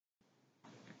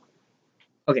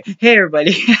Okay, hey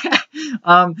everybody.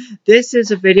 This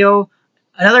is a video,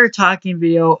 another talking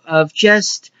video of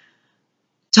just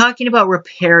talking about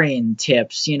repairing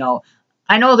tips.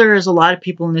 I know there's a lot of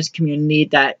people in this community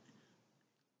that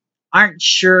aren't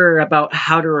sure about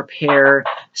how to repair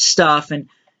stuff and,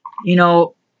 you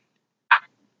know,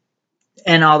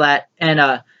 and all that.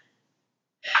 And,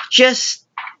 just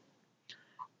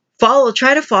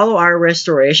try to follow our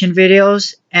restoration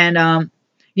videos. And,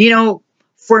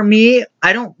 for me,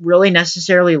 I don't really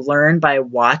necessarily learn by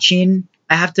watching.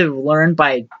 I have to learn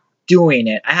by doing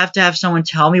it. I have to have someone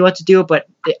tell me what to do, but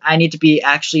I need to be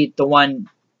actually the one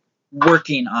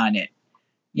working on it,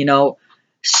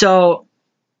 So,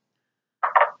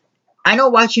 I know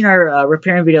watching our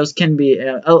repairing videos can be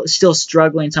still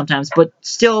struggling sometimes, but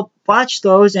still watch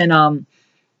those and,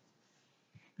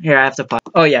 here, I have to pause.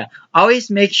 Oh, yeah. Always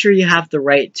make sure you have the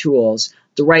right tools.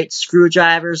 The right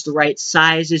screwdrivers, the right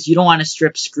sizes. You don't want to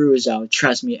strip screws out,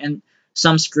 trust me. And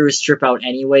some screws strip out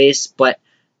anyways, but,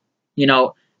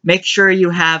 make sure you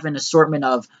have an assortment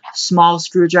of small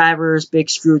screwdrivers, big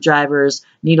screwdrivers,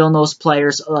 needle nose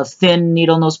pliers, thin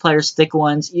needle nose pliers, thick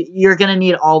ones. You're going to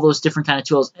need all those different kind of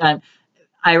tools. And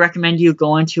I recommend you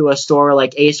go into a store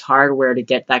like Ace Hardware to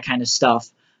get that kind of stuff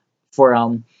for,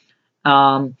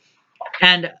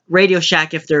 and Radio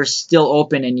Shack if they're still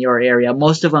open in your area.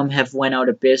 Most of them have went out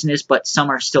of business, but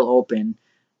some are still open.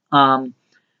 And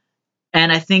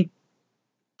I think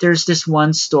there's this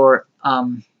one store,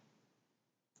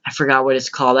 I forgot what it's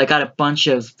called. I got a bunch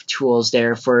of tools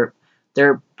there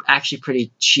they're actually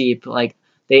pretty cheap. Like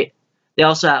they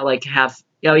also have,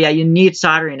 oh yeah, you need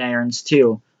soldering irons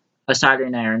too. A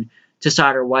soldering iron to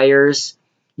solder wires.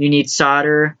 You need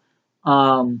solder.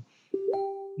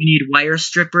 You need wire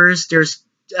strippers. There's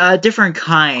different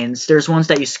kinds. There's ones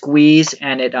that you squeeze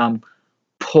and it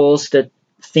pulls the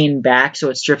thing back so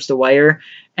it strips the wire.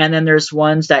 And then there's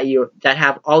ones that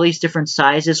have all these different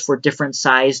sizes for different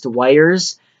sized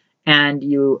wires. And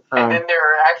you and then there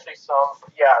are actually some,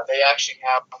 yeah, they actually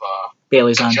have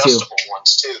Bailey's on adjustable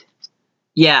ones too.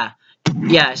 Yeah.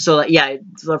 So yeah,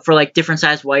 for like different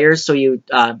sized wires, so you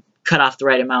cut off the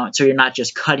right amount, so you're not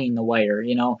just cutting the wire, and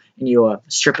you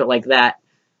strip it like that.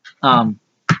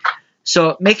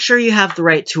 So make sure you have the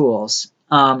right tools.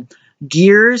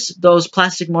 Gears, those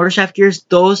plastic motor shaft gears,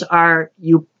 those are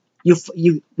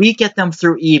we get them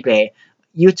through eBay.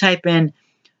 You type in,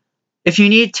 if you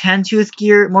need 10-tooth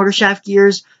gear, motor shaft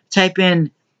gears, type in,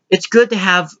 it's good to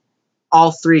have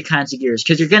all three kinds of gears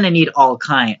because you're going to need all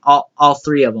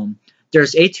three of them.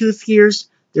 There's 8-tooth gears,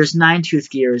 there's 9-tooth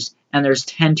gears, and there's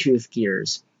 10-tooth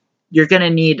gears. You're going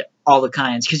to need all the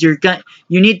kinds because you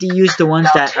need to use the ones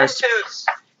that are...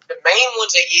 The main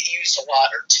ones that get used a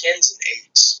lot are 10s and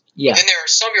 8s. Yeah. And then there are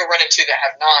some you'll run into that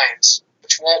have 9s,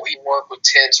 which won't even work with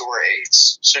 10s or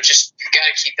 8s. So you got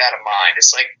to keep that in mind.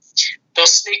 It's like they'll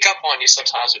sneak up on you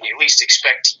sometimes when you least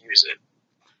expect to use it.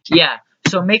 Yeah.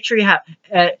 So make sure you have,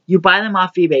 you buy them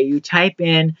off eBay. You type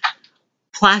in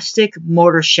plastic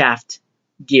motor shaft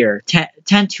gear,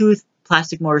 10-tooth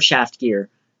plastic motor shaft gear.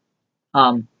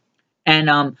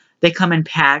 They come in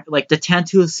pack, like the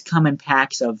 10-tooths come in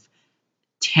packs of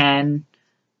 10,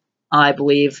 I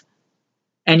believe.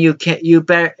 And you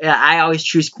better, I always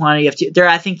choose quantity of 2. They're,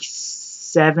 I think,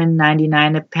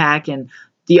 $7.99 a pack, and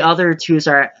the others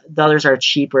are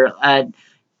cheaper.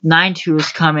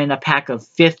 9-tooths come in a pack of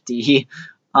 50.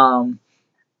 And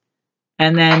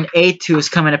then 8-tooths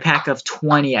come in a pack of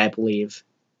 20, I believe.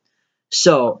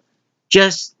 So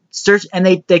just search, and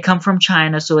they come from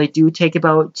China, so they do take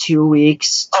about 2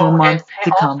 weeks to a month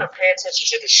to come. Also pay attention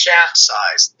to the shaft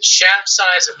size. The shaft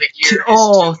size of the gear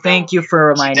is 2 thank you for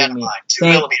reminding me. 2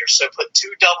 millimeters. So put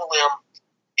 2 double M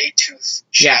 8-tooth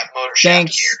shaft motor shaft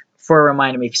thanks gear. For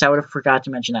reminding me, because I would have forgot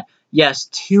to mention that. Yes,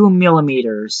 2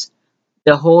 millimeters.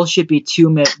 The hole should be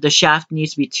the shaft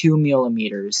needs to be 2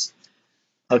 millimeters.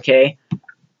 Okay.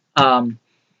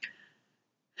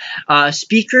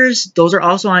 Speakers, those are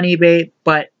also on eBay,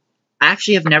 but I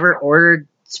actually have never ordered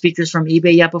speakers from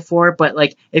eBay yet before. But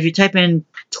like, if you type in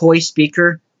toy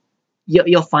speaker,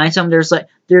 you'll find some. There's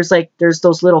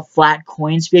those little flat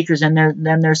coin speakers, and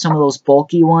then there's some of those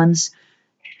bulky ones.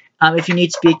 If you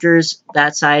need speakers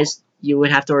that size, you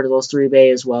would have to order those through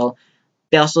eBay as well.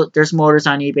 There's motors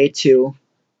on eBay too.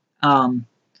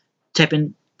 Type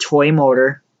in toy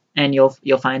motor, and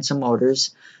you'll find some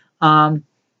motors. Honestly,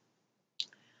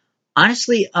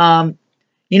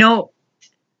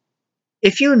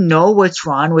 if you know what's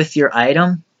wrong with your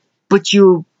item, but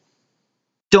you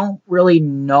don't really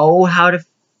know how to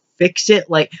fix it,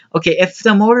 like, okay, if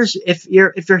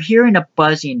you're hearing a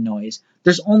buzzing noise,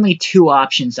 there's only 2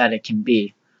 options that it can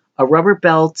be: a rubber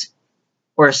belt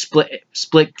or a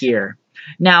split gear.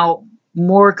 Now,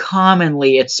 more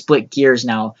commonly, it's split gears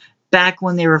now. Back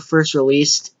when they were first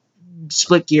released,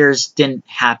 split gears didn't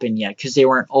happen yet because they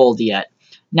weren't old yet.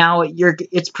 Now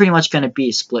it's pretty much going to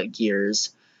be split gears.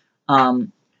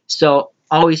 So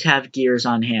always have gears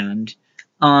on hand.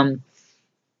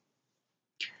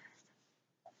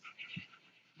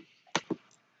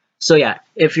 So yeah,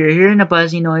 if you're hearing a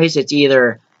buzzy noise, it's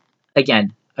either,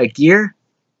 again, a gear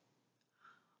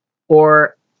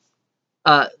or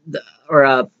a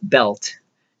belt.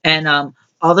 And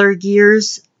other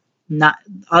gears,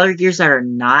 other gears that are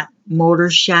not motor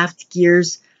shaft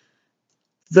gears,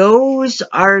 those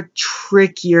are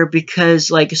trickier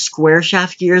because like square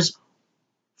shaft gears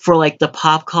for like the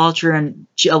pop culture and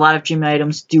a lot of gym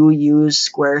items do use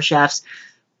square shafts.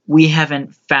 We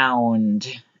haven't found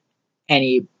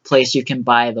any place you can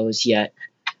buy those yet.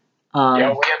 Yeah,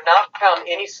 we have not found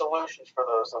any solutions for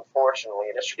those, unfortunately.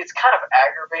 And it's kind of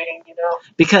aggravating, you know?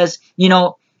 Because, you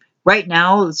know, right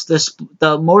now,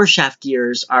 the motor shaft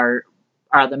gears are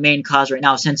the main cause right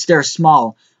now since they're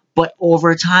small. But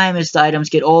over time, as the items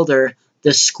get older,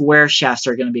 the square shafts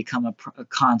are going to become a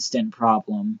constant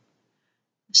problem.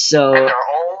 So, and they're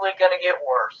only going to get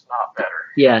worse, not better.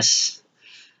 Yes.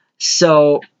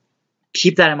 So,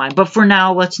 keep that in mind. But for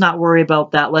now, let's not worry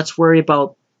about that. Let's worry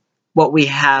about what we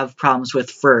have problems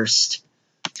with first.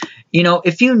 You know,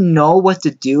 if you know what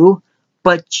to do,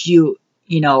 but you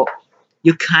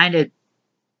kind of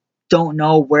don't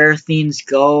know where things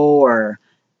go, or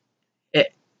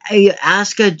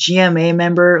ask a GMA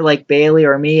member like Bailey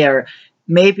or me, or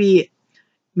maybe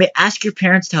ask your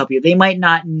parents to help you. They might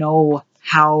not know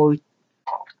how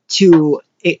to,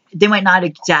 they might not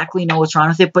exactly know what's wrong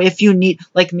with it, but if you need,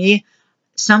 like me,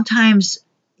 sometimes,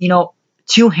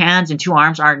 2 hands and 2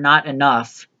 arms are not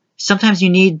enough. Sometimes you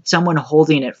need someone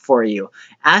holding it for you.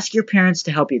 Ask your parents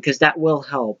to help you because that will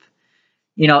help.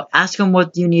 Ask them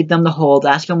what you need them to hold.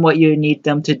 Ask them what you need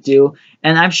them to do,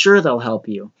 and I'm sure they'll help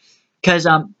you. Because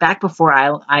back before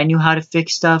I knew how to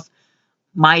fix stuff,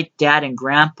 my dad and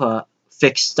grandpa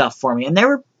fixed stuff for me, and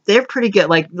they're pretty good.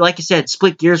 Like I said,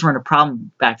 split gears weren't a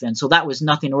problem back then, so that was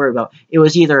nothing to worry about. It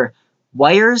was either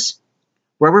wires,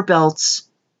 rubber belts,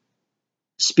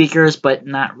 speakers, but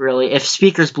not really. If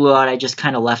speakers blew out, I just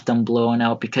kind of left them blowing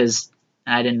out because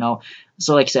I didn't know.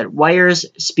 So like I said, wires,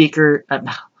 speaker,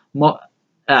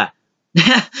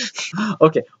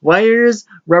 okay, wires,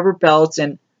 rubber belts,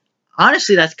 and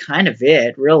honestly, that's kind of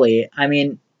it, really. I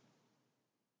mean,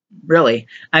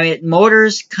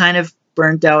 motors kind of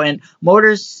burnt out, and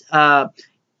motors, usually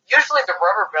the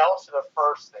rubber belts are the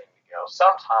first thing to go.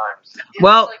 Sometimes. It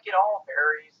all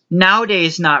varies.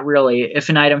 Nowadays, not really, if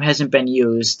an item hasn't been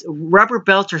used. Rubber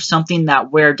belts are something that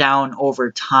wear down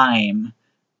over time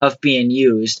of being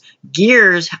used.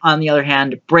 Gears, on the other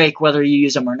hand, break whether you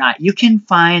use them or not. You can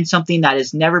find something that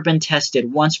has never been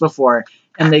tested once before,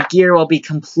 and the gear will be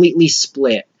completely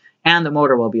split, and the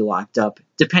motor will be locked up,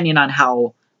 depending on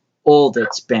how old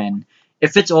it's been.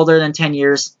 If it's older than 10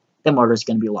 years, the motor's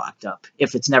going to be locked up,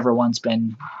 if it's never once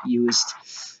been used.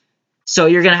 So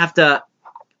you're going to have to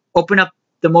open up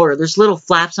the motor. There's little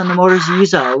flaps on the motors. You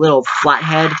use a little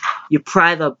flathead. You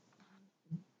pry the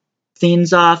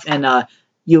things off, and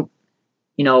you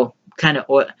kind of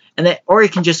oil, and then, or you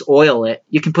can just oil it.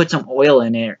 You can put some oil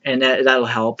in it, and that'll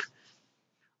help.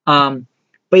 But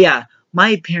yeah,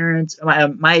 my parents,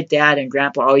 my dad and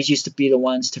grandpa always used to be the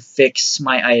ones to fix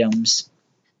my items.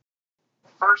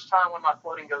 First time when my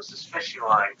floating ghost's fishing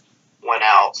line went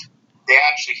out, they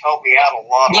actually helped me out a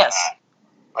lot on that.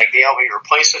 Like, they helped me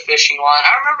replace the fishing line.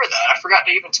 I remember that. I forgot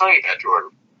to even tell you that,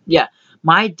 Jordan. Yeah,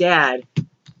 my dad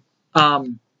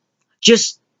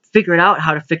just figured out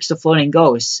how to fix the floating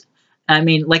ghosts. I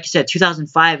mean, like I said,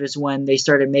 2005 is when they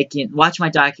started making... Watch my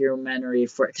documentary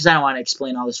because I don't want to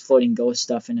explain all this floating ghost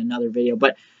stuff in another video,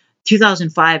 but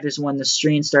 2005 is when the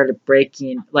string started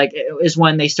breaking. Like, it is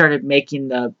when they started making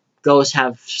the ghosts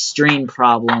have string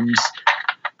problems.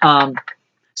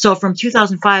 So from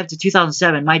 2005 to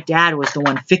 2007, my dad was the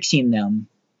one fixing them.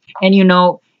 And,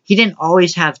 he didn't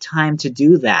always have time to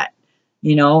do that.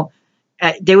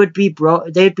 They would be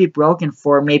broken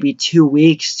for maybe 2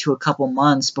 weeks to a couple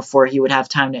months before he would have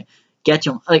time to get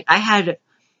to them. Like, I had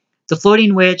the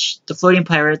Floating Witch, the Floating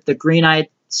Pirate, the Green-Eyed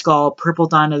Skull, Purple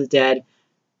Dawn of the Dead,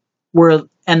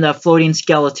 and the Floating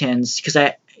Skeletons,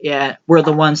 were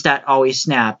the ones that always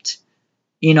snapped.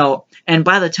 And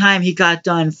by the time he got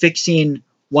done fixing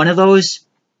one of those,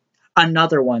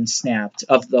 another one snapped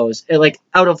of those. Like,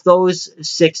 out of those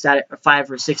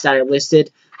 5 or 6 that I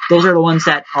listed, those are the ones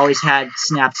that always had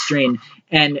snapped string,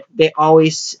 and they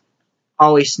always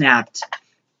snapped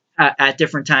at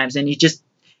different times. And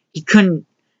he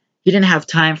didn't have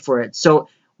time for it. So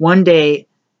one day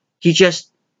he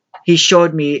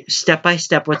showed me step by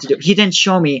step what to do. He didn't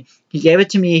show me. He gave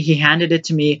it to me. He handed it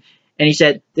to me, and he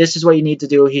said, "This is what you need to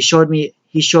do." He showed me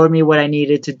what I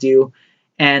needed to do,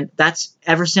 and that's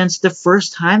ever since the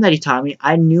first time that he taught me,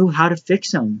 I knew how to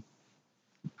fix them.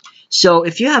 So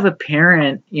if you have a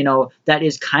parent, that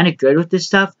is kind of good with this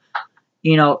stuff,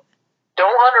 don't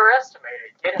underestimate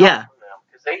it. Get help from them,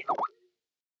 because they.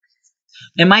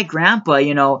 And my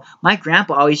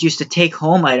grandpa, always used to take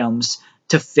home items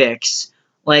to fix,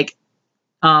 like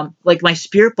my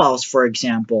spirit balls, for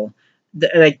example.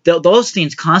 Those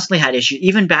things constantly had issues,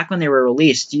 even back when they were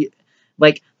released.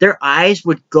 Their eyes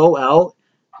would go out,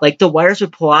 like the wires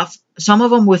would pull off. Some of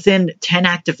them within 10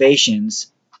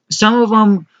 activations, some of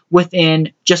them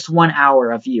within just 1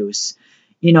 hour of use,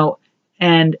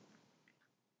 and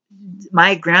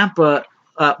my grandpa,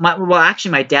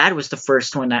 actually my dad was the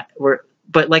first one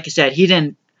but like I said, he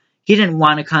didn't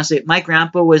want to constantly. My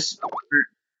grandpa was,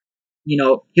 he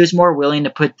was more willing to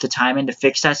put the time in to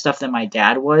fix that stuff than my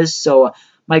dad was. So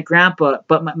my grandpa,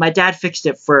 but my dad fixed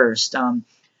it first.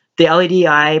 The LED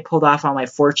eye pulled off on my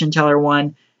fortune teller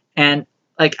one, and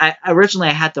originally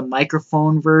I had the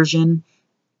microphone version,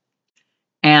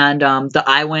 and the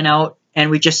eye went out, and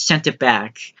we just sent it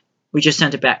back.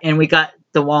 And we got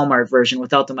the Walmart version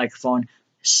without the microphone.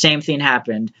 Same thing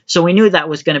happened. So we knew that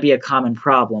was going to be a common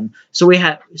problem. So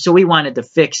we wanted to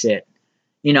fix it,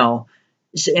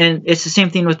 And it's the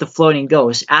same thing with the floating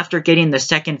ghost. After getting the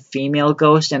second female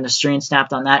ghost and the string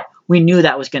snapped on that, we knew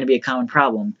that was going to be a common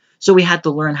problem. So we had to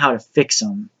learn how to fix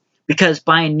them, because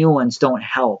buying new ones don't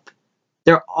help.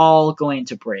 They're all going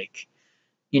to break,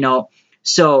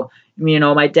 So,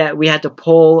 my dad, we had to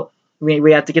pull,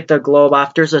 we had to get the globe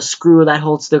off. There's a screw that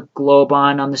holds the globe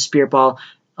on the spirit ball.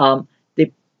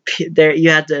 You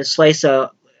had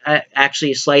to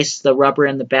actually slice the rubber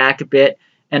in the back a bit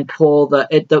and pull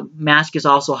the mask is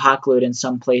also hot glued in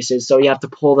some places, so you have to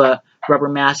pull the rubber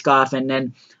mask off, and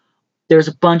then there's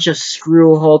a bunch of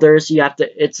screw holders.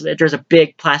 There's a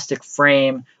big plastic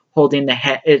frame holding the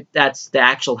head. That's the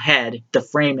actual head. The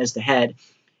frame is the head,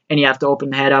 and you have to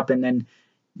open the head up, and then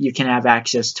you can have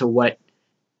access to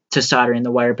soldering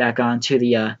the wire back onto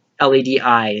the LED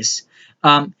eyes.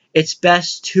 It's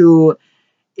best to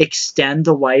extend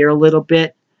the wire a little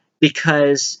bit,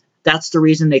 because that's the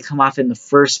reason they come off in the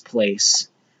first place.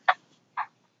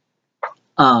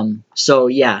 So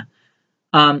yeah.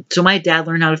 So my dad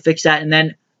learned how to fix that, and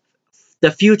then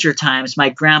the future times my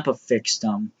grandpa fixed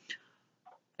them.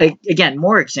 Again,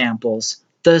 more examples.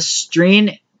 The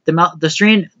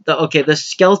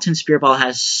skeleton spirit ball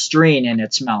has string in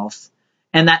its mouth,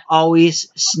 and that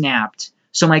always snapped.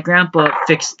 So my grandpa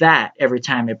fixed that every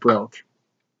time it broke.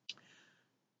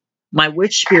 My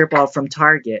witch spirit ball from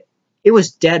Target, it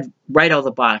was dead right out of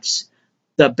the box.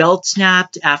 The belt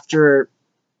snapped after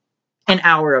an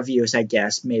hour of use, I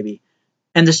guess, maybe.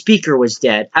 And the speaker was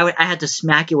dead. I had to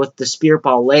smack it with the spirit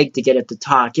ball leg to get it to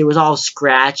talk. It was all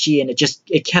scratchy, and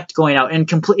it kept going out, and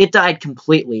it died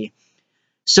completely.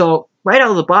 So right out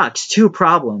of the box, 2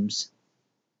 problems.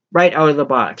 Right out of the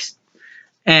box.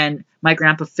 And my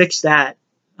grandpa fixed that,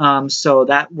 so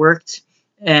that worked.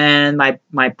 And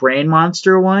my brain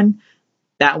monster one,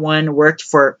 that one worked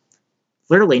for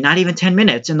literally not even 10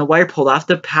 minutes, and the wire pulled off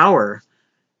the power.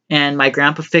 And my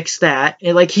grandpa fixed that.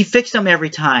 He fixed them every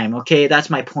time, okay? That's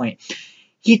my point.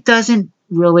 He doesn't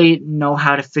really know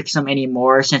how to fix them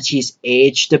anymore since he's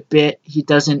aged a bit. He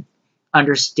doesn't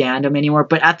understand them anymore.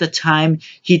 But at the time,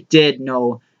 he did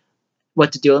know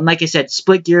what to do. And like I said,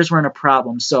 split gears weren't a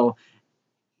problem. So,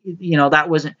 that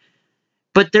wasn't...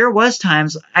 But there was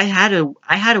times I had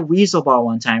a weasel ball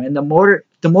one time, and the motor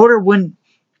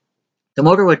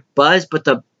would buzz, but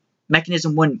the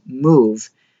mechanism wouldn't move.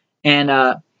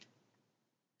 And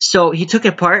so he took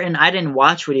it apart, and I didn't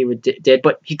watch what he did,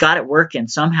 but he got it working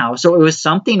somehow. So it was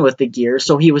something with the gears.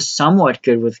 So he was somewhat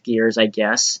good with gears, I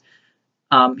guess.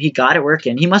 He got it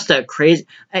working. He must have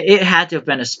it had to have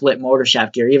been a split motor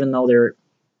shaft gear, even though they're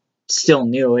still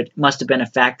new. It must have been a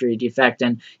factory defect,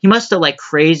 and he must have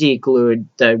crazy glued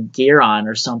the gear on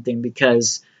or something,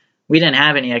 because we didn't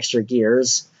have any extra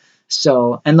gears.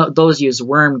 So, and those use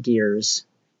worm gears.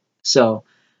 So,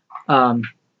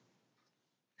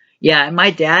 yeah, and my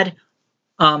dad,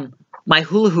 my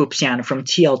hula hoop Santa from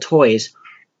TL Toys,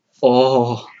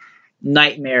 oh,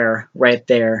 nightmare right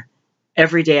there.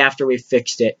 Every day after we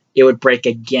fixed it, it would break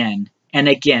again and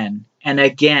again and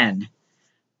again.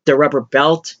 The rubber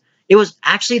belt, it was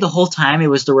actually the whole time it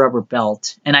was the rubber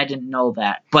belt, and I didn't know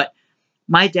that. But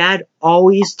my dad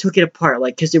always took it apart,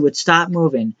 because it would stop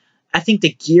moving. I think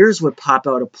the gears would pop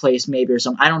out of place maybe or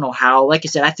something. I don't know how. Like I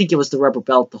said, I think it was the rubber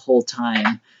belt the whole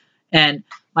time. And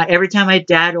every time my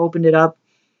dad opened it up,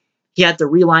 he had to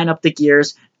reline up the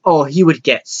gears. Oh, he would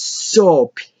get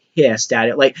so pissed at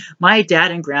it. Like, my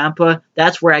dad and grandpa,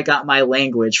 that's where I got my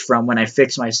language from when I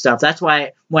fix my stuff. That's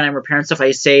why when I'm repairing stuff,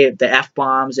 I say the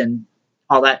F-bombs and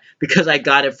all that, because I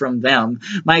got it from them.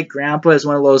 My grandpa is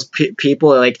one of those people,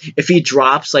 like, if he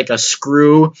drops, like, a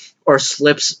screw or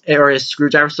slips, or his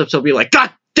screwdriver slips, he'll be like, God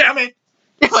damn it!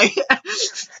 Like,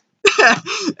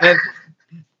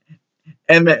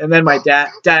 and then my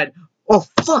dad, oh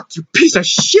fuck you piece of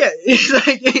shit!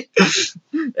 Like,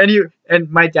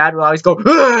 and my dad would always go,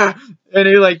 Ugh!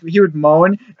 And he would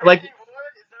moan like,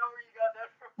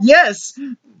 yes,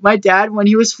 my dad, when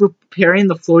he was repairing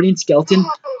the floating skeleton,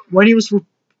 when he was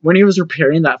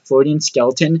repairing that floating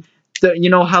skeleton, you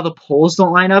know how the poles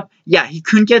don't line up? Yeah, he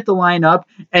couldn't get the line up,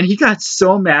 and he got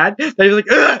so mad that he was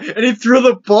like, Ugh! And he threw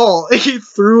the pole. He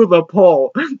threw the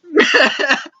pole.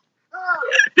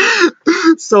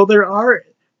 So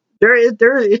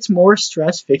it's more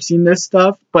stress fixing this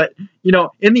stuff, but you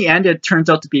know, in the end, it turns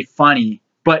out to be funny.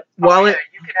 But you can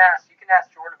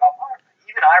ask Jordan about mine.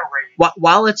 Even I rage.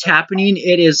 While it's happening,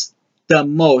 it is the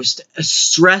most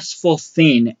stressful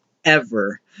thing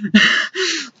ever.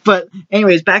 But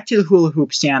anyways, back to the hula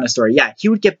hoop Santa story. Yeah, he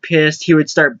would get pissed. He would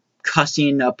start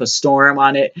cussing up a storm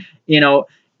on it. You know,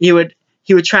 he would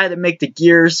try to make the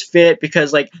gears fit,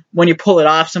 because like when you pull it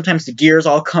off, sometimes the gears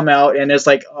all come out, and it's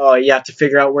like, oh, you have to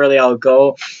figure out where they all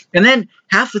go. And then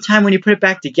half the time when you put it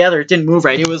back together, it didn't move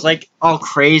right. It was like all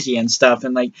crazy and stuff.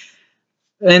 And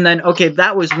then, okay,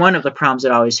 that was one of the problems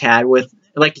it always had with,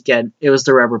 like, again, it was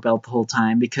the rubber belt the whole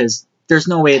time, because there's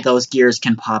no way those gears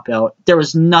can pop out. There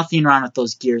was nothing wrong with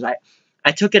those gears.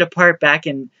 I took it apart back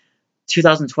in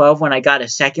 2012 when I got a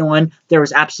second one. There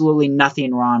was absolutely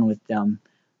nothing wrong with them,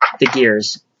 the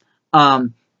gears.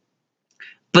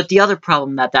 But the other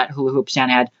problem that hula hoop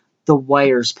Santa had, the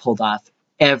wires pulled off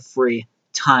every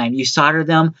time. You solder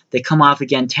them, they come off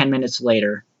again 10 minutes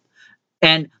later.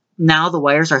 And now the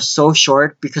wires are so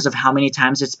short because of how many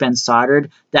times it's been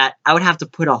soldered that I would have to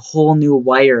put a whole new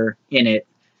wire in it,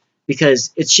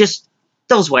 because it's just,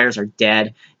 those wires are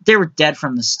dead. They were dead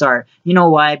from the start. You know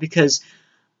why? Because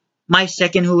my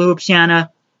second hula hoop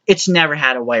Santa, it's never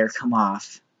had a wire come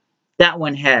off. That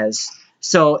one has.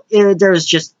 So there's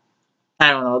just,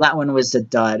 I don't know, that one was a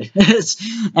dud.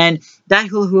 And that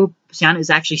hula hoop Santa is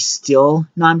actually still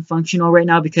non-functional right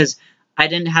now, because I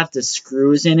didn't have the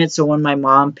screws in it. So when my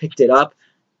mom picked it up,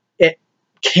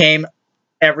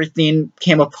 everything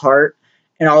came apart,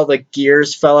 and all the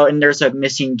gears fell out, and there's a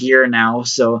missing gear now.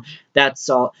 So that's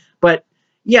all. But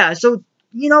yeah, so,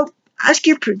 you know,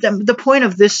 the point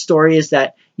of this story is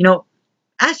that, you know,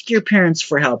 ask your parents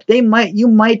for help. You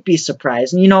might be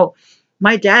surprised. And, you know,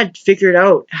 my dad figured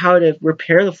out how to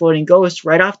repair the floating ghost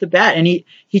right off the bat, and he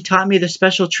taught me the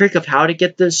special trick of how to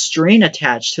get the string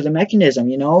attached to the mechanism.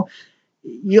 You know,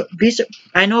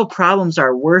 I know problems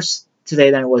are worse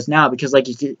today than it was now, because, like,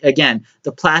 again,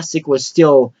 the plastic was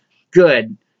still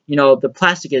good. You know, the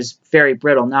plastic is very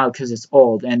brittle now because it's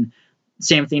old, and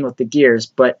same thing with the gears.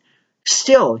 But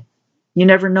still, you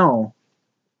never know.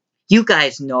 You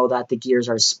guys know that the gears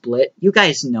are split. You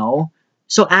guys know.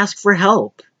 So ask for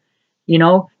help. You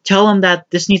know, tell them that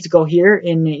this needs to go here,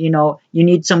 and, you know, you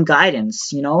need some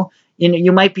guidance. You know,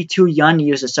 you might be too young to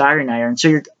use a soldering iron.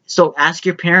 So ask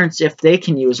your parents if they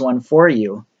can use one for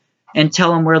you, and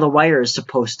tell them where the wire is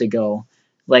supposed to go.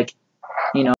 Like,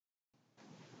 you know,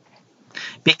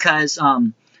 because,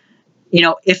 you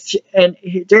know,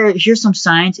 here's some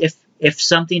signs if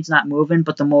something's not moving,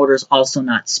 but the motor's also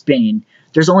not spinning.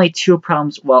 There's only two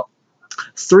problems, well,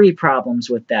 three problems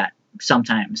with that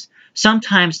sometimes.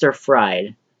 Sometimes they're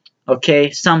fried,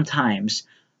 okay? Sometimes.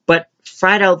 But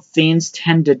fried out things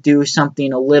tend to do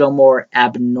something a little more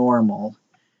abnormal.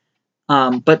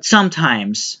 But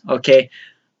sometimes, okay?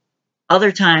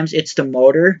 Other times it's the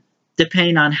motor,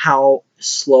 depending on how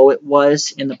slow it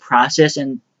was in the process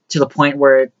and to the point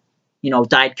where it, you know,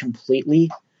 died completely.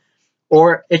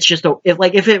 Or it's just,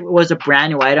 if it was a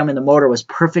brand new item and the motor was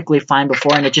perfectly fine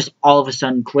before and it just all of a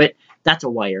sudden quit, that's a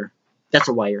wire. That's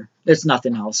a wire. There's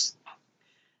nothing else.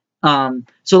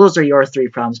 So those are your three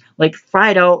problems. Like,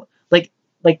 fried out,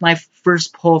 like my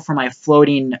first pull for my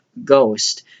floating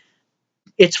ghost,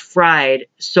 it's fried,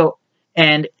 so,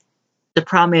 and the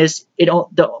problem is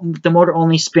the motor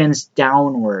only spins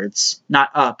downwards, not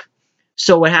up.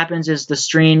 So what happens is the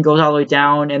string goes all the way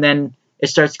down, and then it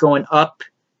starts going up,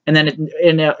 and then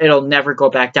it'll never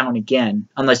go back down again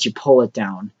unless you pull it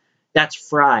down. That's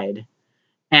fried.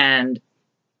 And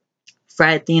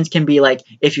fried things can be like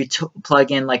if you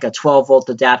plug in like a 12-volt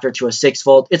adapter to a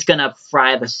 6-volt, it's gonna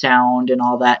fry the sound and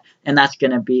all that, and that's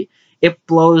gonna be, it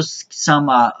blows some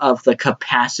of the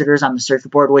capacitors on the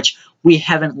circuit board, which we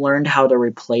haven't learned how to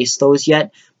replace those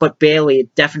yet, but Bailey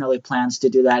definitely plans to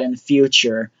do that in the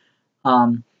future.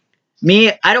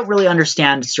 Me, I don't really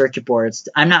understand circuit boards.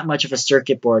 I'm not much of a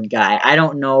circuit board guy. I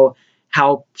don't know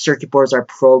how circuit boards are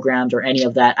programmed or any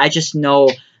of that. I just know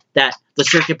that the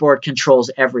circuit board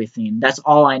controls everything. That's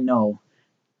all I know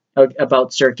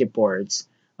about circuit boards.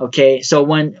 Okay, so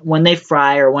when they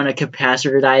fry or when a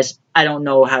capacitor dies, I don't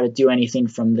know how to do anything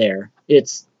from there.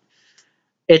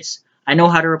 I know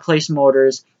how to replace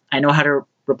motors. I know how to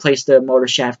replace the motor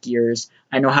shaft gears.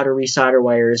 I know how to resolder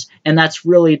wires, and that's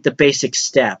really the basic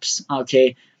steps.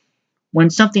 Okay, when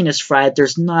something is fried,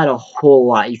 there's not a whole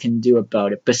lot you can do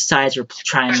about it besides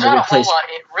trying to replace. There's not a whole lot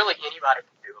really anybody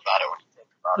can do about it when you think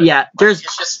about it. Yeah, there's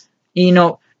just, you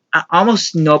know,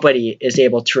 almost nobody is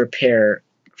able to repair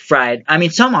fried. I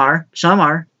mean, some are,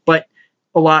 but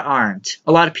a lot aren't.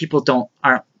 A lot of people don't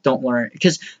learn,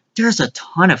 because there's a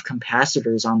ton of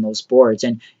capacitors on those boards,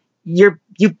 and you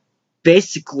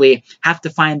basically have to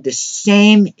find the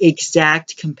same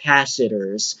exact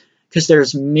capacitors, because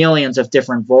there's millions of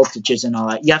different voltages and all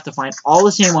that. You have to find all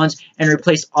the same ones and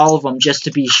replace all of them just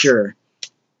to be sure.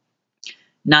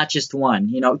 Not just one,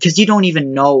 you know, because you don't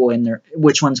even know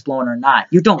which one's blown or not.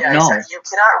 You don't know. Exactly. You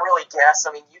cannot really guess.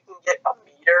 I mean, you can get a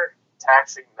meter to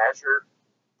actually measure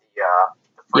the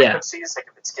frequencies, like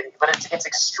if it's getting, but it's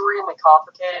extremely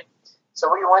complicated. So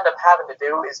what you end up having to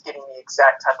do is getting the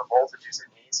exact type of voltages it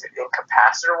needs in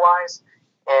capacitor-wise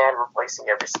and replacing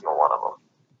every single one of them.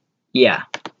 Yeah.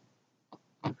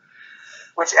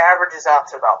 Which averages out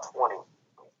to about 20, when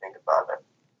you think about it.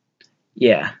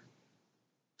 Yeah.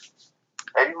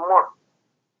 Maybe more.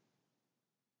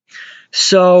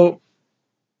 So,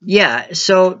 yeah.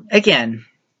 So, again,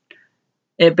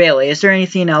 Bailey, is there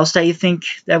anything else that you think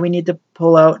that we need to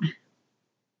pull out?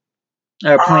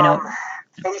 Or point out?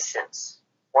 Patience.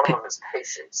 One of them is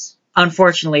patience.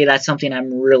 Unfortunately, that's something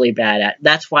I'm really bad at.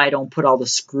 That's why I don't put all the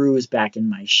screws back in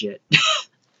my shit. See,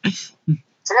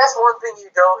 that's one thing you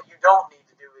don't need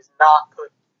to do, is not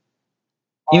put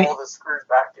all the screws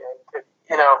back in.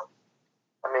 You know,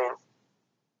 I mean,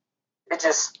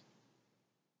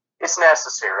 it's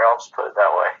necessary. I'll just put it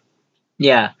that way.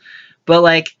 Yeah, but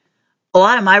like a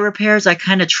lot of my repairs, I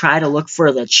kind of try to look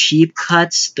for the cheap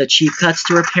cuts to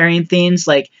repairing things.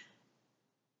 Like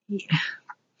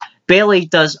Bailey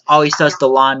always does the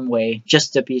long way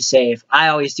just to be safe. I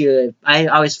always try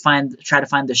to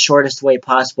find the shortest way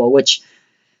possible, which.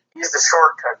 He's the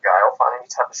shortcut guy. I'll find any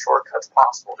type of shortcuts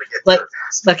possible to get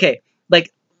there. Okay,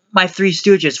 like my Three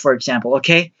Stooges, for example,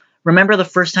 okay? Remember the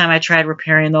first time I tried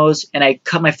repairing those and I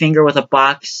cut my finger with a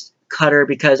box cutter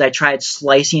because I tried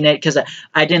slicing it because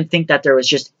I didn't think that there was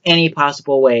just any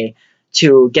possible way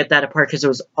to get that apart because it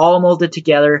was all molded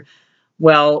together.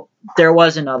 Well, there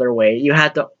was another way. You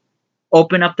had to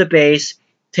open up the base,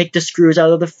 take the screws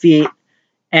out of the feet,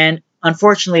 and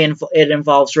unfortunately it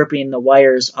involves ripping the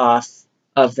wires off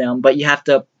of them, but you have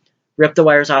to rip the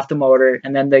wires off the motor,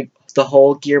 and then the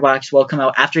whole gearbox will come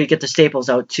out after you get the staples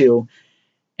out too,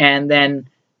 and then,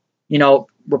 you know,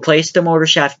 replace the motor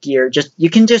shaft gear. You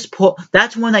can just pull.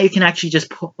 That's one that you can actually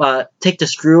just take the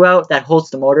screw out that holds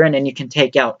the motor in, and you can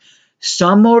take out.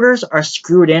 Some motors are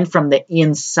screwed in from the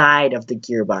inside of the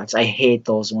gearbox. I hate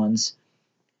those ones.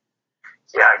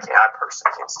 Yeah, I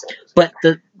personally can't stand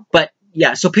those. But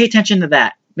yeah, so pay attention to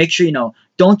that. Make sure you know.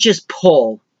 Don't just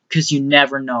pull, because you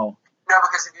never know. No,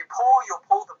 because if you pull, you'll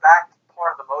pull the back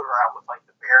part of the motor out with like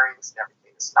the bearings and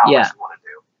everything. It's not what you want to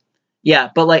do. Yeah,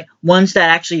 but like ones that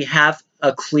actually have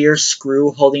a clear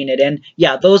screw holding it in,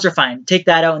 yeah, those are fine. Take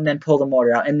that out and then pull the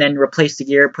motor out and then replace the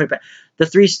gear, put it back. The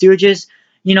Three Stooges,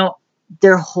 you know,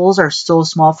 their holes are so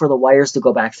small for the wires to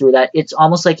go back through that it's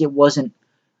almost like it wasn't.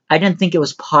 I didn't think it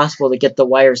was possible to get the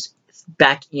wires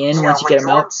back in once you get them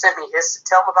out. Sent me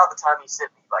tell him about the time he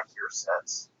sent me like your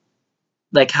sets.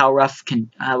 Like how rough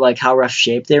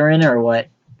shape they were in, or what?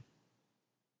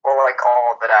 Or like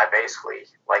all that I basically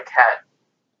like had.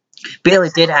 Bailey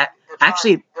did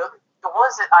actually. The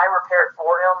ones that I repaired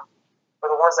for him, or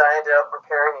the ones that I ended up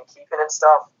repairing and keeping and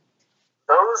stuff,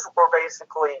 those were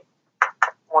basically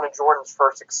one of Jordan's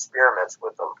first experiments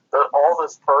with them. All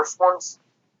those first ones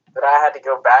that I had to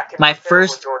go back and my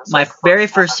very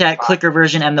first set, clicker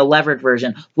version and the levered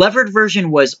version. Levered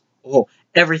version was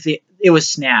everything. It was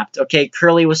snapped. Okay,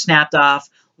 Curly was snapped off.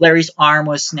 Larry's arm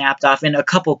was snapped off in a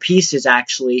couple pieces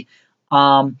actually.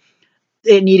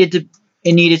 It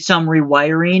needed some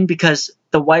rewiring because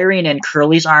the wiring in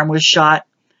Curly's arm was shot,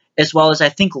 as well as I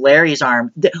think Larry's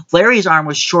arm. Larry's arm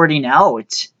was shorting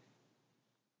out.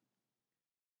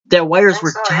 The wires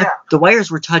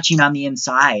were touching on the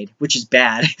inside, which is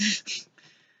bad.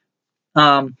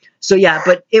 So yeah,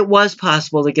 but it was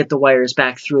possible to get the wires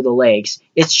back through the legs.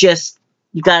 It's just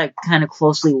you gotta kind of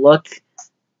closely look,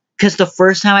 because the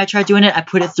first time I tried doing it, I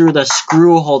put it through the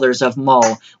screw holders of Mo,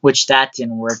 which that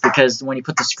didn't work because when you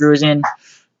put the screws in,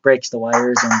 breaks the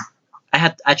wires. And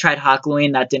I tried hot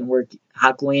gluing, that didn't work.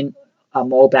 Hot gluing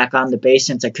Mo back on the base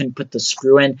since I couldn't put the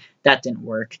screw in, that didn't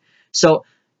work. So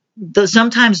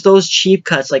sometimes those cheap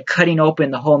cuts, like cutting open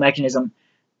the whole mechanism,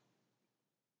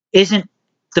 isn't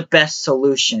the best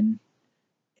solution,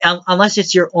 unless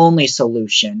it's your only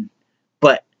solution.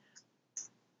 But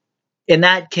in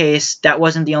that case, that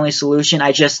wasn't the only solution.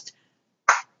 I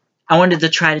wanted to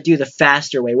try to do the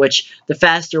faster way, which the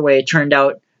faster way turned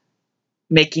out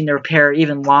making the repair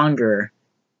even longer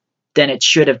than it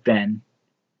should have been.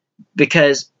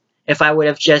 Because if I would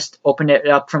have just opened it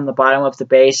up from the bottom of the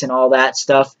base and all that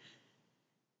stuff,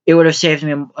 it would have saved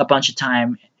me a bunch of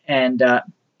time. And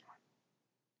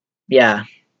yeah,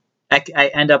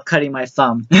 I end up cutting my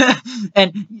thumb.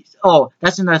 And oh,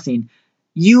 that's another thing.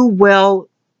 You will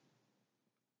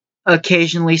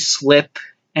occasionally slip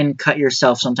and cut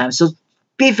yourself sometimes, so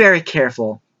be very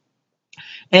careful.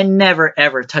 And never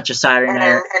ever touch a soldering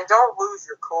iron. And don't lose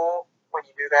your cool when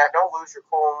you do that. Don't lose your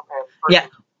cool. Yeah,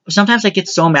 sometimes I get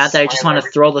so mad that I just want to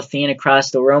throw the thing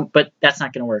across the room, but that's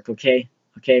not going to work, okay?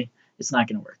 Okay? It's not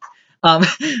going to work.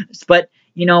 But,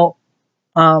 you know,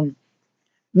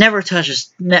 never touch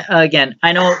again,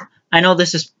 I know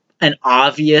this is an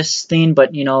obvious thing,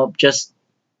 but, you know, just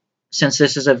since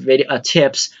this is a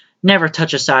tips, never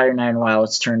touch a soldering iron while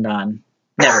it's turned on.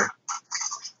 Never.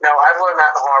 No, I've learned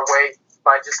that the hard way.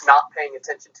 By just not paying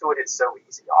attention to it, it's so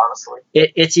easy, honestly.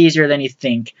 It's easier than you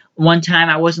think. One time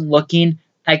I wasn't looking,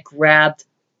 I grabbed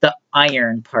the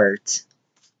iron part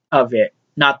of it,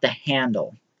 not the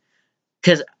handle.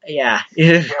 Because, yeah,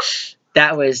 yep.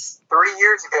 That was... 3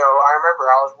 years ago, I remember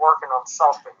I was working on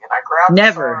something, and I grabbed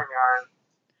the soldering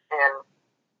iron,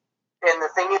 and the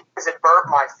thing is, it burnt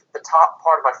the top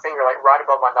part of my finger, like right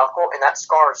above my knuckle, and that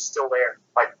scar is still there.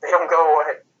 Like, they don't go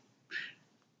away.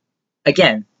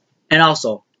 Again, and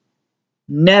also,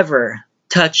 never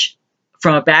touch,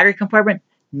 from a battery compartment,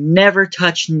 never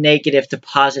touch negative to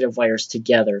positive wires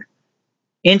together.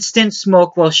 Instant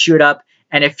smoke will shoot up,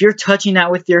 and if you're touching that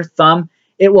with your thumb,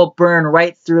 it will burn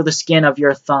right through the skin of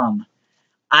your thumb.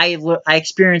 I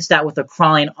experienced that with a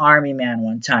crawling army man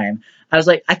one time. I was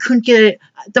like, I couldn't get it.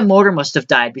 The motor must have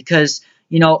died because,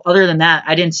 you know, other than that,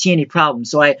 I didn't see any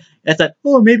problems. So I thought,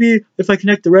 oh, maybe if I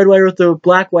connect the red wire with the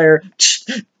black wire,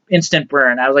 instant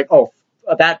burn. I was like, oh,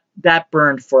 that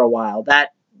burned for a while.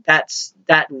 That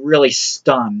really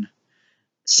stung.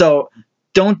 So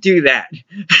don't do that.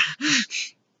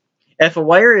 If a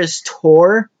wire is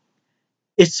tore,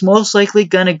 it's most likely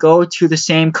gonna go to the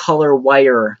same color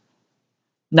wire,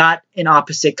 not an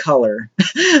opposite color.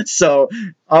 So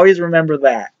always remember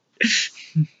that.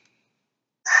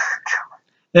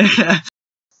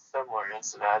 Similar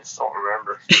incident, I just don't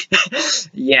remember.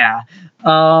 Yeah.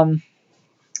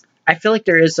 I feel like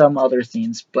there is some other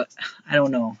things, but I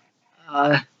don't know.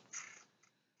 You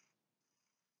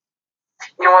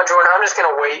know what, Jordan? I'm just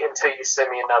gonna wait until you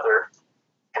send me another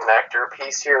connector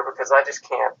piece here because I just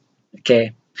can't.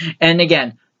 Okay. And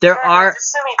again, there are.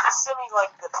 Just send me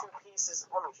like the two pieces.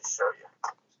 Let me just show you.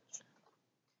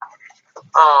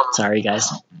 Sorry,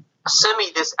 guys. Send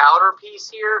me this outer piece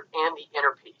here and the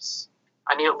inner piece.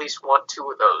 I need at least two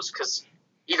of those because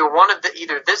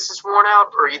either this is worn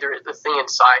out or either the thing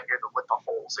inside here with the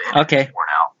holes in okay. is worn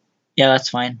out. Yeah, that's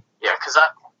fine. Yeah, because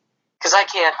I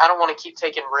can't. I don't want to keep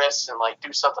taking risks and like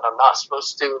do something I'm not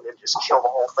supposed to do and then just kill the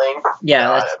whole thing. Yeah,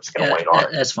 I'm just gonna wait on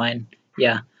it. That's fine.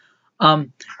 Yeah.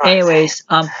 Anyways,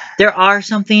 there are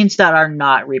some things that are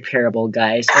not repairable,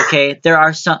 guys. Okay, there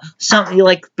are some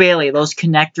like Bailey, those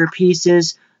connector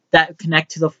pieces that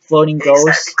connect to the floating ghost.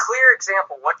 Exactly. Clear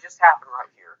example. What just happened right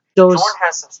here? Jordan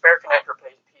has some spare connector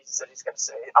pieces that he's going to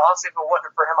say. Honestly, if it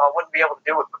wasn't for him, I wouldn't be able to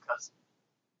do it because.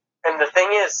 And the thing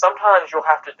is, sometimes you'll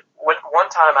have to. One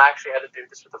time, I actually had to do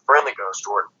this with a friendly ghost,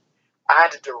 Jordan. I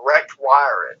had to direct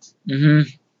wire it. Mm-hmm.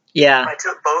 Yeah. I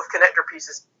took both connector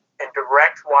pieces and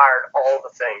direct wired all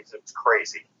the things. It was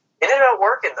crazy. It ended up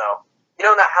working though. You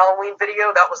know, in that Halloween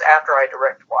video, that was after I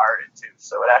direct wired it too,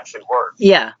 so it actually worked.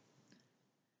 Yeah.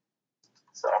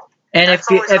 So. And if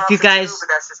you guys, but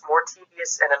that's just more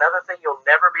tedious. And another thing, you'll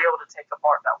never be able to take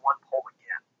apart that one pole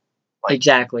again. Like,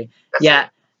 exactly.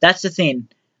 That's the thing.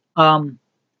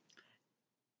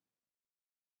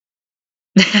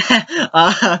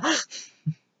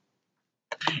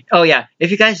 Oh yeah,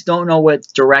 if you guys don't know what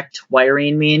direct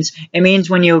wiring means, it means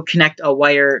when you connect a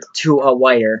wire to a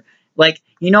wire. Like,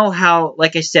 you know how,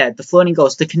 like I said, the floating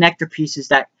ghost, the connector pieces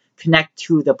that connect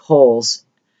to the poles,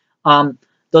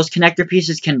 those connector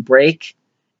pieces can break,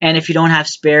 and if you don't have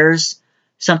spares,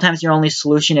 sometimes your only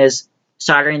solution is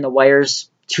soldering the wires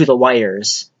to the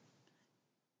wires.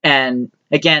 And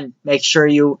again, make sure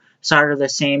you solder the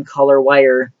same color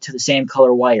wire to the same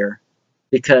color wire,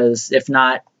 because if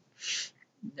not,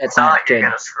 that's not good. You're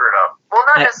gonna screw it up. Well,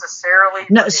 not necessarily.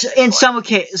 No, in some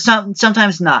occasions,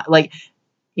 sometimes not. Like,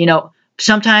 you know,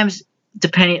 sometimes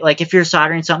depending, like if you're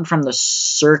soldering something from the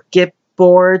circuit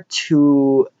board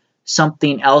to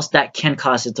something else, that can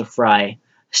cause it to fry.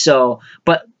 So,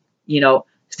 but you know,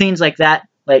 things like that,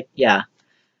 like yeah.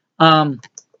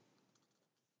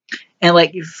 And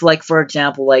like, if, like for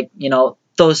example, like, you know,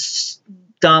 those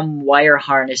dumb wire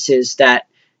harnesses that,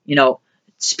 you know,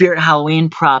 Spirit Halloween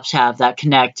props have that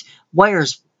connect,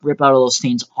 wires rip out of those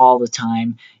things all the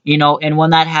time, you know, and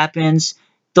when that happens,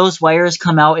 those wires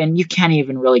come out and you can't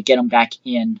even really get them back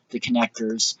in the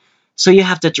connectors. So you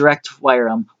have to direct wire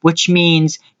them, which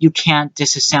means you can't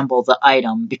disassemble the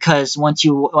item, because once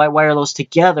you wire those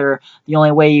together, the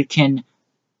only way you can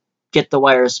get the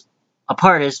wires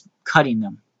apart is cutting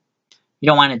them. You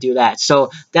don't want to do that.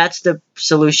 So that's the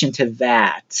solution to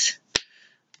that.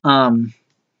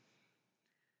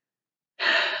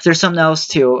 There's something else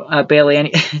too, Bailey.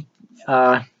 Any, See,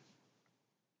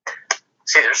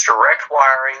 there's direct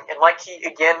wiring, and like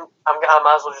I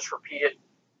might as well just repeat it.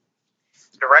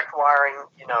 Direct wiring,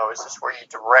 you know, is just where you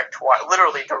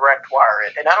literally direct wire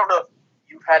it. And I don't know if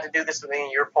you've had to do this with any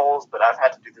of your poles, but I've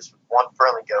had to do this with one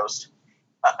friendly ghost.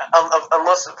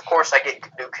 Unless, of course, I get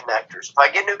new connectors. If I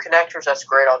get new connectors, that's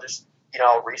great. I'll just, you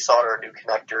know, resolder a new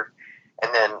connector,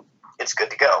 and then it's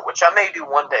good to go, which I may do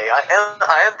one day.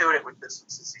 I am doing it with this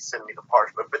since he sent me the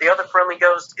parts. But for the other friendly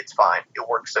ghost, it's fine. It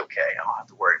works okay. I don't have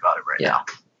to worry about it right now.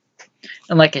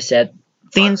 And like I said,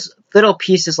 little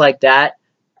pieces like that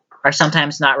are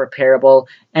sometimes not repairable,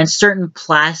 and certain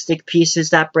plastic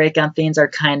pieces that break on things are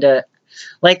kind of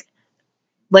like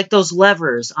those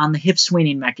levers on the hip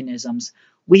swinging mechanisms.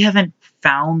 We haven't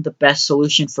found the best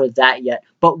solution for that yet,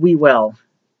 but we will.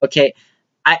 Okay,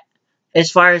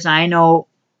 as far as I know,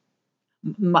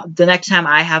 the next time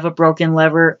I have a broken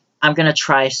lever, I'm gonna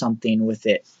try something with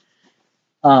it.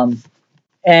 And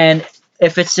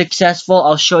if it's successful,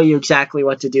 I'll show you exactly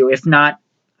what to do. If not,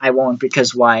 I won't,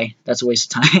 because why? That's a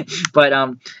waste of time. But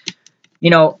you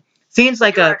know, things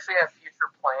like you actually have future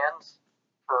plans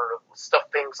for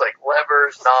things like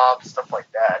levers, knobs, stuff like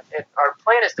that. And our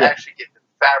plan is to actually get them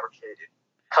fabricated,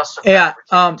 custom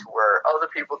fabricated, to where other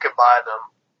people can buy them,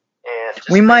 and just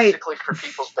basically for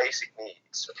people's basic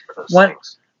needs for those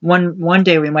things. One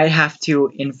day we might have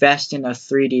to invest in a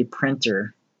 3D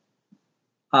printer.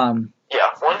 Yeah,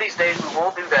 one of these days we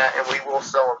will do that, and we will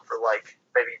sell them for like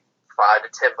maybe $5 to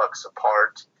 $10 a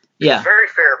part. Yeah, it's very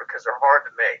fair because they're hard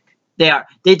to make. They are.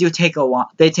 They do take a long.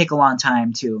 They take a long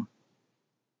time too.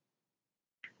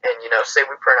 And you know, say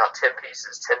we print out 10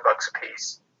 pieces, $10 a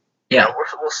piece. Yeah, you know,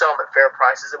 we'll sell them at fair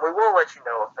prices, and we will let you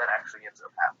know if that actually ends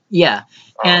up happening. Yeah,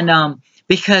 and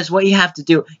because what you have to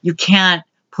do, you can't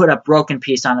put a broken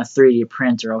piece on a 3D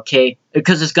printer, okay?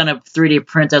 Because it's gonna 3D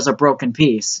print as a broken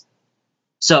piece.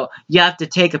 So you have to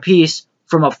take a piece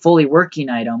from a fully working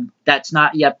item that's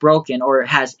not yet broken or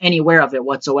has any wear of it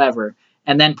whatsoever,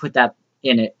 and then put that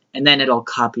in it, and then it'll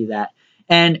copy that.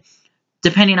 And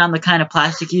depending on the kind of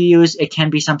plastic you use, it can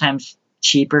be sometimes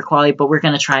cheaper quality, but we're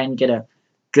going to try and get a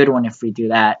good one if we do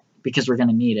that, because we're going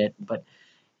to need it. But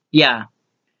yeah,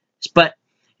 but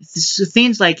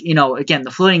things like, you know, again,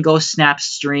 the floating ghost snap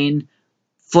string,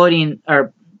 floating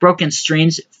or broken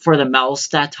strings for the Mel's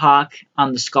that talk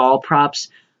on the skull props,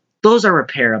 those are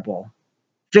repairable.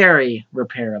 Very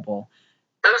repairable.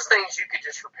 Those things you could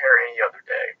just repair any other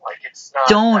day. Like, it's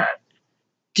not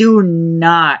do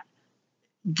not.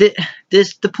 The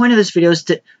point of this video is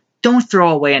to don't throw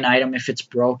away an item if it's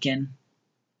broken.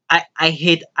 I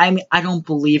don't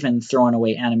believe in throwing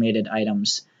away animated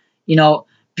items. You know,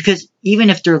 because even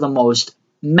if they're the most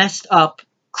messed up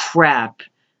crap,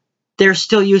 they're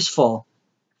still useful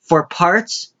for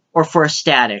parts or for a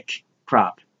static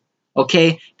prop.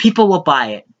 Okay? People will buy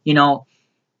it, you know.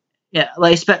 Yeah,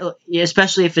 like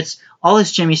especially if it's all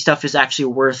this Gemmy stuff is actually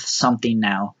worth something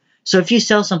now. So if you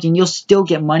sell something, you'll still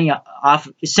get money off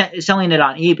selling it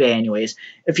on eBay anyways.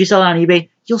 If you sell it on eBay,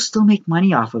 you'll still make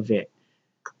money off of it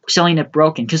selling it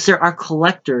broken, because there are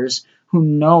collectors who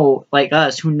know, like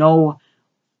us, who know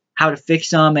how to fix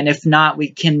them, and if not, we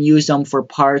can use them for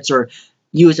parts or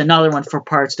use another one for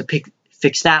parts to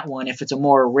fix that one if it's a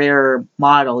more rare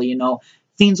model, you know.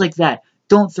 things like that.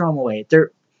 Don't throw them away.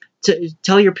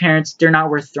 Tell your parents they're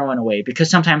not worth throwing away, because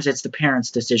sometimes it's the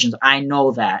parents' decisions. I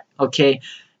know that, okay?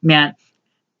 Man,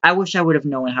 I wish I would have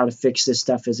known how to fix this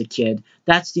stuff as a kid.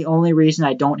 That's the only reason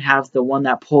I don't have the one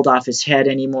that pulled off his head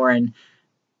anymore, and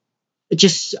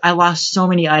I lost so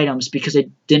many items because I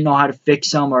didn't know how to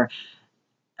fix them. Or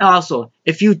also,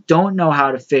 if you don't know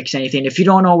how to fix anything, if you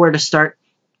don't know where to start,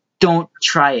 don't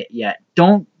try it yet.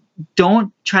 Don't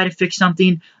try to fix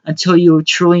something until you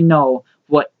truly know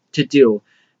what to do.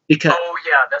 Because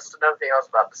yeah, that's another thing I was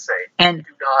about to say. And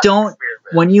don't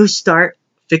when you start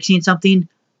fixing something,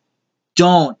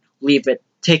 don't leave it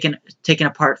taken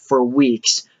apart for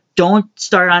weeks. Don't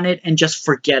start on it and just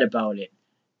forget about it.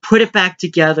 Put it back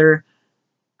together.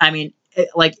 I mean,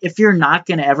 like, if you're not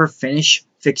going to ever finish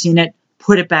fixing it,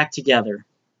 put it back together,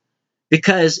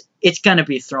 because it's going to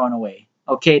be thrown away.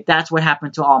 Okay, that's what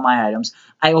happened to all my items.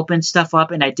 I opened stuff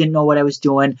up and I didn't know what I was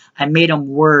doing. I made them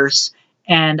worse,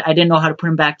 and I didn't know how to put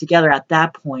them back together at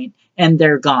that point, and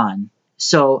they're gone.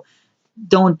 So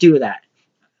don't do that.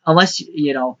 Unless,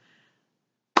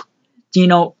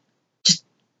 just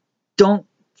don't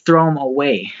throw them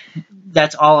away.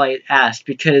 That's all I ask,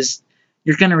 because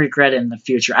you're going to regret it in the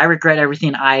future. I regret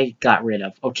everything I got rid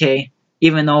of, okay?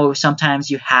 Even though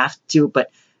sometimes you have to, but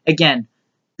again,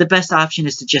 the best option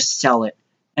is to just sell it.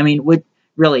 I mean,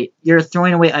 really, you're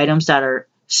throwing away items that are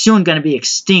soon going to be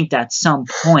extinct at some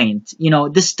point.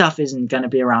 This stuff isn't going to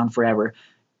be around forever.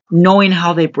 Knowing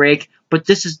how they break, but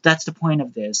that's the point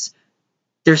of this.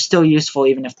 They're still useful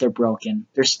even if they're broken.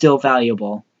 They're still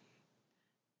valuable.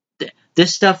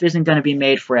 This stuff isn't going to be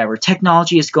made forever.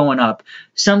 Technology is going up.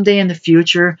 Someday in the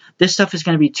future, this stuff is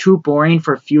going to be too boring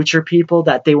for future people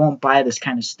that they won't buy this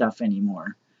kind of stuff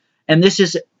anymore. And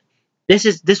this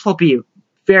will be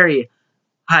very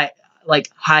high,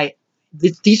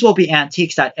 these will be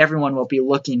antiques that everyone will be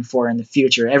looking for in the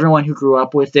future. Everyone who grew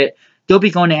up with it, they'll be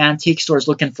going to antique stores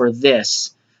looking for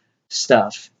this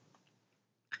stuff.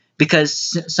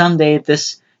 Because someday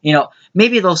this,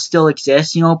 maybe they'll still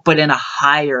exist, but in a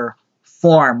higher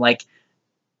form. Like,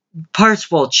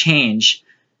 parts will change,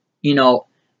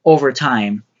 over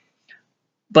time.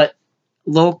 But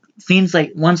things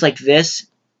like ones like this,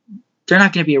 they're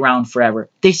not going to be around forever.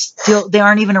 They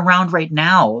aren't even around right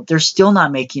now. They're still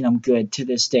not making them good to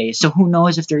this day. So who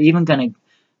knows if they're even going to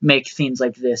make things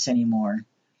like this anymore.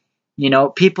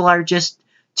 People are just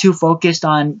too focused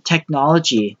on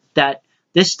technology that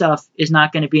this stuff is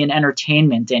not going to be an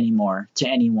entertainment anymore to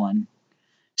anyone.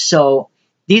 So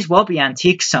these will be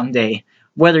antiques someday.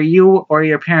 Whether you or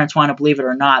your parents want to believe it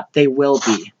or not, they will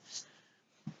be.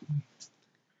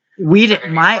 My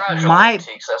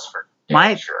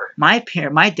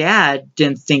dad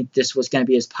didn't think this was going to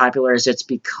be as popular as it's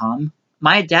become.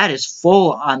 My dad is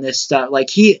full on this stuff. Like,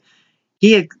 he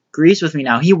agrees with me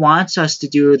now. He wants us to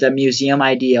do the museum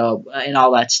idea and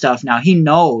all that stuff now. He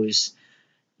knows,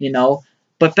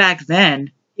 But back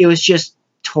then, it was just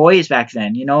toys back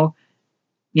then,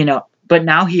 But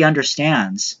now he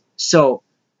understands. So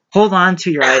hold on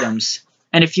to your items.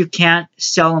 And if you can't,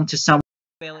 sell them to someone.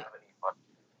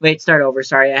 Wait, start over.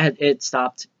 Sorry, it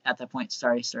stopped at that point.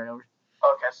 Sorry, start over.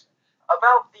 Okay.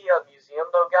 About the museum,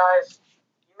 though, guys,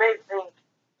 you may think,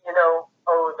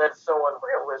 oh, that's so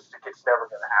unrealistic, it's never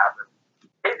going to happen.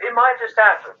 It might just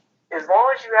happen. As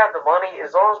long as you have the money,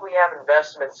 as long as we have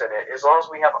investments in it, as long as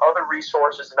we have other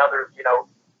resources and other,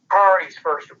 priorities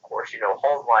first, of course,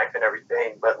 home life and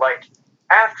everything. But,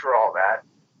 after all that,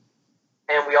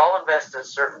 and we all invest in a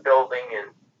certain building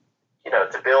and,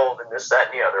 to build and this,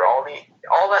 that, and the other,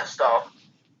 all that stuff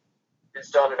is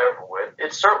done and over with.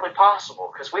 It's certainly possible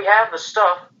because we have the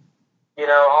stuff.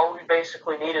 All we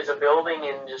basically need is a building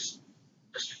and just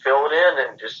fill it in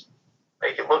and just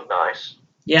make it look nice.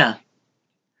 Yeah.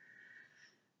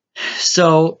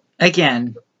 So,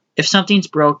 again, if something's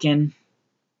broken,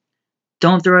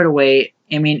 don't throw it away.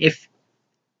 I mean, if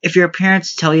your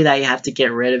parents tell you that you have to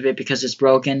get rid of it because it's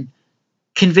broken,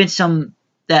 convince them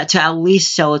that to at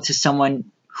least sell it to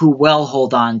someone who will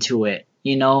hold on to it,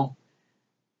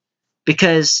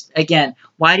 Because, again,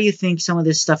 why do you think some of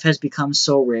this stuff has become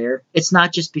so rare? It's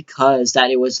not just because that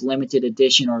it was limited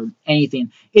edition or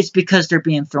anything. It's because they're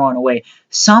being thrown away.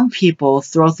 Some people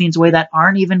throw things away that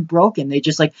aren't even broken. They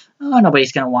just oh,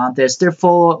 nobody's going to want this. They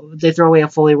throw away a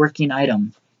fully working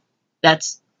item.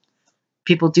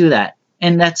 People do that.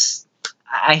 And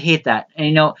I hate that.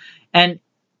 And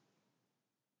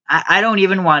I don't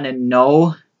even want to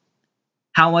know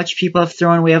how much people have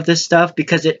thrown away of this stuff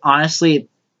because it honestly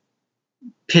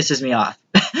pisses me off.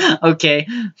 Okay?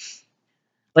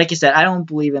 Like I said, I don't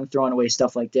believe in throwing away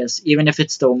stuff like this, even if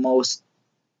it's the most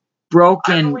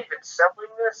broken. I believe in selling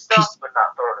this stuff, but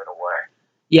not throwing it away.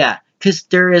 Yeah, because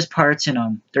there is parts in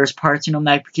them. There's parts in them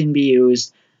that can be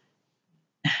used.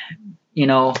 You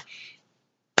know,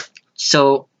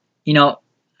 so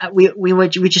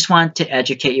we just want to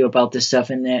educate you about this stuff,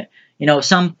 and that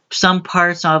some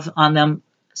parts on them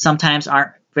sometimes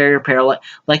aren't very repairable,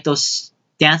 like those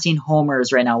dancing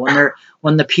homers right now.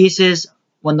 When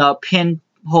the pin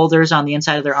holders on the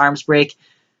inside of their arms break,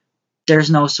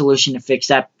 there's no solution to fix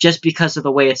that just because of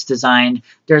the way it's designed.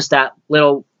 There's that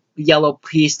little yellow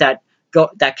piece that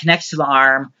connects to the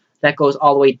arm that goes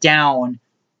all the way down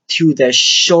to the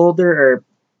shoulder, or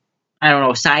I don't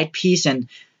know, side piece, and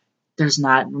there's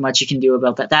not much you can do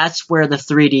about that. That's where the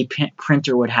 3D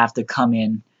printer would have to come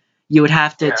in. You would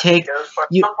have to take some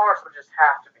parts would just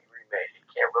have to be remade. It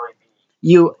can't really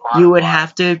be you would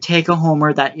have to take a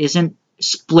homer that isn't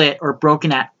split or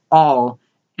broken at all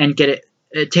and get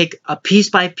it take a piece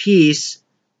by piece.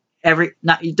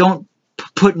 You don't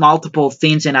put multiple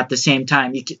things in at the same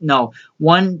time. No,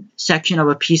 one section of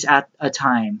a piece at a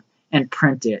time and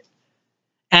print it.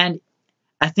 And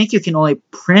I think you can only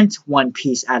print one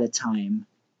piece at a time,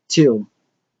 too.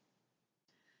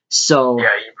 So yeah,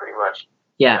 you pretty much.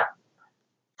 Yeah.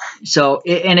 So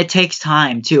it takes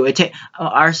time too.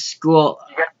 Our school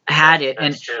had it,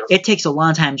 and it takes a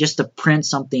long time just to print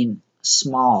something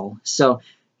small. So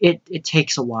it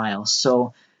takes a while.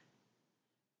 So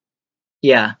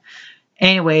yeah.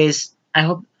 Anyways,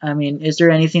 is there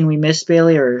anything we missed,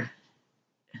 Bailey, or?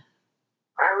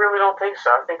 I really don't think so.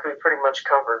 I think we pretty much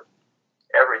covered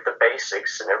the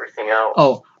basics and everything else.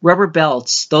 Oh, rubber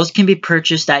belts. Those can be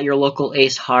purchased at your local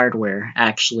Ace Hardware,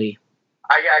 actually.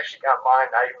 I actually got mine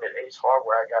not even at Ace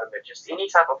Hardware. I got them at just any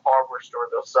type of hardware store.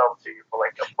 They'll sell them to you for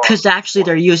like $1. Because actually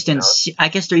they're used in, I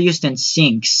guess they're used in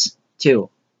sinks, too.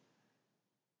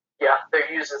 Yeah, they're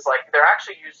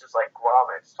actually used as like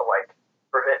grommets to like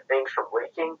prevent things from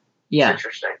leaking. Yeah. It's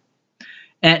interesting.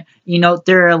 And,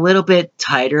 they're a little bit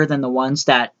tighter than the ones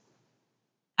that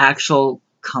actual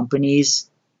companies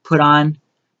put on,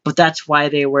 but that's why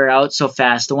they wear out so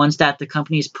fast. The ones that the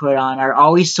companies put on are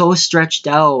always so stretched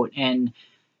out, and,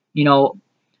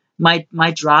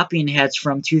 my dropping heads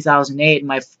from 2008,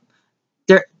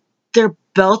 their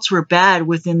belts were bad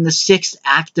within the 6th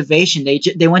activation.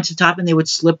 They went to the top and they would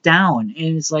slip down,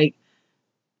 and it's like,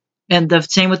 and the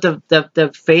same with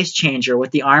the face changer with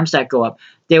the arms that go up.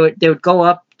 They would go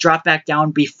up, drop back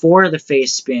down before the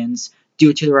face spins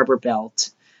due to the rubber belt.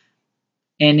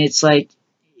 And it's like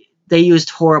they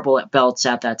used horrible belts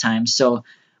at that time. So,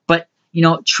 but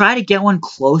try to get one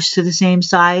close to the same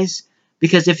size,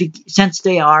 because since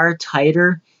they are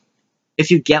tighter, if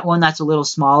you get one that's a little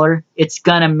smaller, it's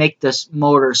gonna make this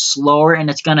motor slower, and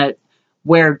it's gonna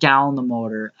wear down the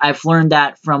motor. I've learned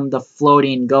that from the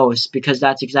floating Ghost, because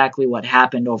that's exactly what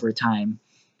happened over time.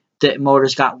 The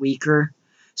motors got weaker.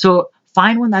 So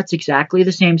find one that's exactly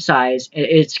the same size.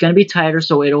 It's gonna be tighter,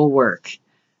 so it'll work.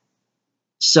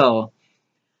 So,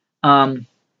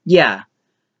 yeah.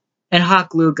 And hot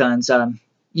glue guns,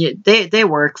 yeah, they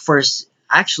work for,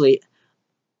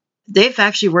 they've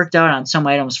actually worked out on some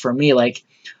items for me. Like,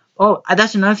 oh,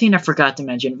 that's another thing I forgot to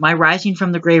mention. My Rising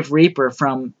from the Grave Reaper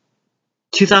from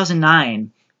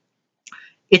 2009,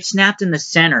 it snapped in the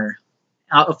center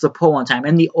out of the pole one time.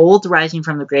 And the old Rising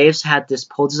from the Graves had this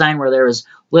pole design where there was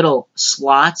little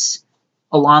slots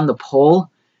along the pole.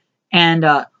 And,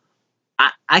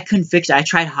 I couldn't fix it.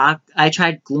 I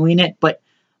tried gluing it, but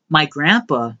my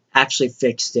grandpa actually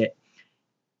fixed it.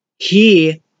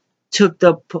 He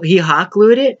hot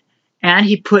glued it, and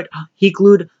he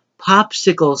glued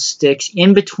popsicle sticks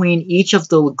in between each of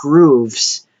the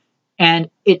grooves, and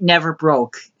it never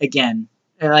broke again.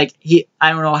 Like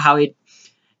I don't know how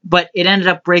but it ended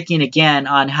up breaking again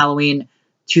on Halloween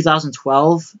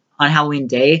 2012 on Halloween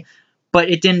Day. But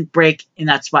it didn't break in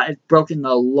that spot. It broke in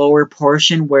the lower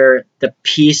portion where the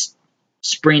piece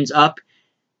springs up.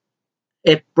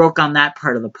 It broke on that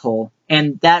part of the pole.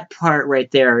 And that part right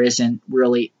there isn't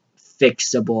really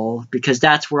fixable, because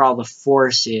that's where all the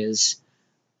force is.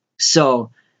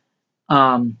 So,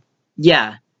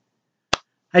 yeah.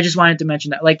 I just wanted to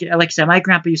mention that. Like I said, my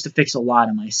grandpa used to fix a lot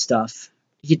of my stuff.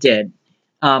 He did.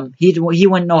 He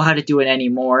wouldn't know how to do it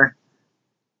anymore.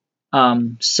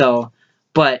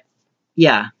 But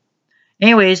yeah.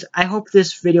 Anyways, I hope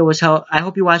this video was helpful. I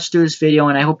hope you watched through this video,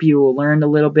 and I hope you learned a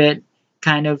little bit,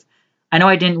 kind of. I know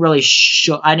I didn't really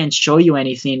show you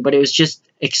anything, but it was just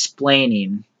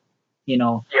explaining,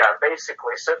 Yeah,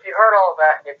 basically. So if you heard all of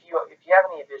that, and if you have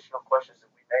any additional questions that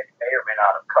we may or may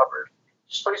not have covered,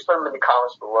 just please put them in the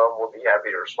comments below, and we'll be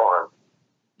happy to respond.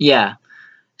 Yeah.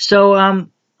 So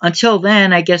until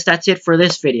then, I guess that's it for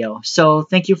this video. So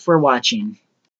thank you for watching.